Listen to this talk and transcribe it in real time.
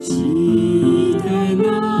记得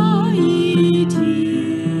那一天，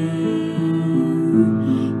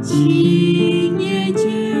今夜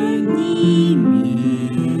见你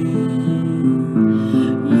面，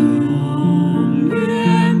永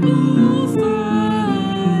远不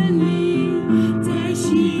分离，在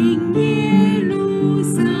新耶路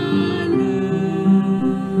撒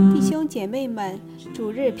冷。弟兄姐妹们，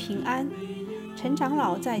主日平安。陈长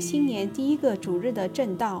老在新年第一个主日的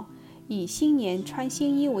正道，以新年穿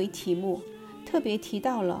新衣为题目，特别提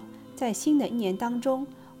到了在新的一年当中，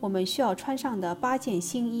我们需要穿上的8件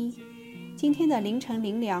新衣。今天的凌晨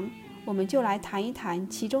灵粮，我们就来谈一谈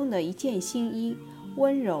其中的一件新衣——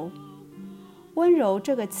温柔。温柔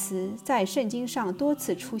这个词在圣经上多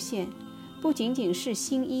次出现，不仅仅是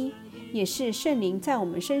新衣，也是圣灵在我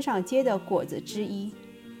们身上结的果子之一。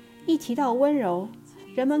一提到温柔，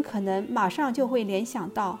人们可能马上就会联想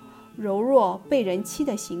到柔弱被人欺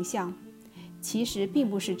的形象，其实并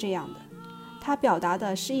不是这样的。它表达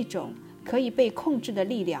的是一种可以被控制的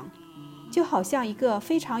力量，就好像一个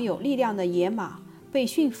非常有力量的野马被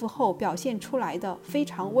驯服后表现出来的非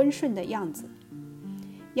常温顺的样子。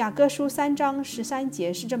雅各书3章13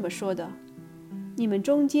节是这么说的：你们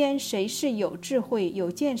中间谁是有智慧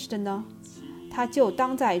有见识的呢？他就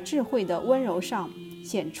当在智慧的温柔上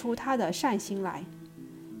显出他的善行来。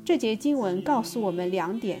这节经文告诉我们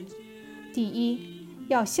2点：第一，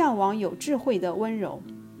要向往有智慧的温柔。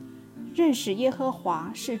认识耶和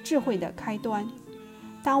华是智慧的开端。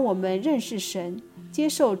当我们认识神，接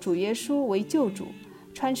受主耶稣为救主，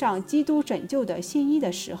穿上基督拯救的新衣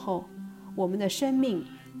的时候，我们的生命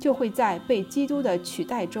就会在被基督的取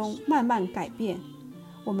代中慢慢改变。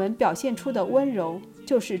我们表现出的温柔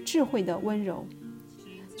就是智慧的温柔。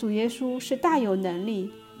主耶稣是大有能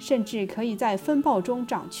力，甚至可以在风暴中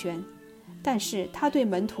掌权，但是他对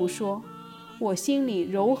门徒说：我心里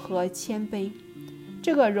柔和谦卑。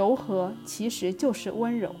这个柔和其实就是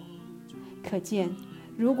温柔。可见，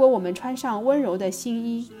如果我们穿上温柔的新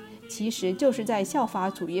衣，其实就是在效法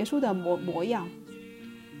主耶稣的模样。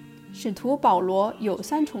使徒保罗有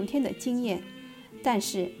3重天的经验，但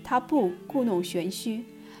是他不故弄玄虚，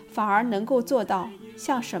反而能够做到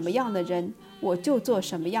像什么样的人，我就做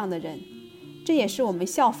什么样的人。这也是我们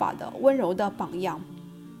效法的温柔的榜样。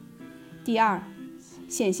第二，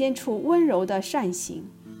显现出温柔的善行。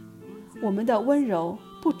我们的温柔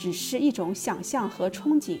不只是一种想象和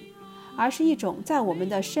憧憬，而是一种在我们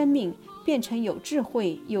的生命变成有智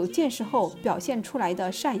慧有见识后表现出来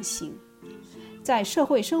的善行。在社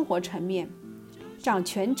会生活层面，掌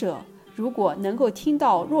权者如果能够听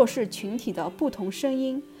到弱势群体的不同声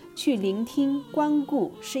音，去聆听关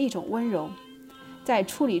顾，是一种温柔。在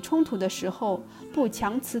处理冲突的时候，不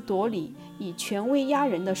强词夺理，以权威压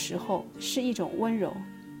人的时候，是一种温柔。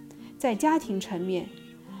在家庭层面，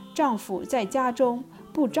丈夫在家中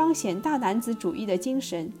不彰显大男子主义的精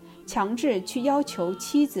神，强制去要求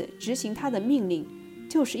妻子执行他的命令，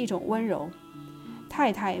就是一种温柔。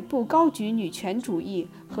太太不高举女权主义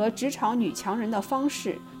和职场女强人的方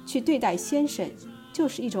式去对待先生，就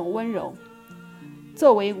是一种温柔。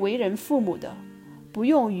作为为人父母的，不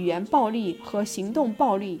用语言暴力和行动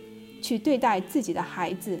暴力去对待自己的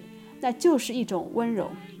孩子，那就是一种温柔。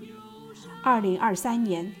2023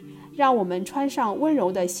年，让我们穿上温柔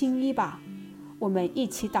的新衣吧。我们一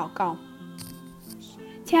起祷告。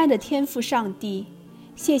亲爱的天父上帝，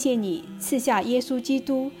谢谢你赐下耶稣基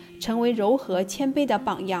督成为柔和谦卑的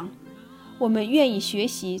榜样。我们愿意学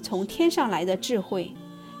习从天上来的智慧，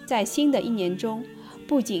在新的一年中，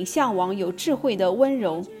不仅向往有智慧的温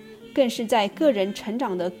柔，更是在个人成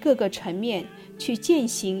长的各个层面去践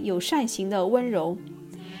行有善行的温柔。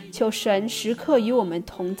求神时刻与我们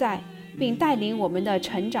同在，并带领我们的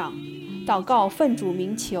成长。祷告奉主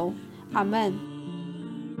名求，阿们。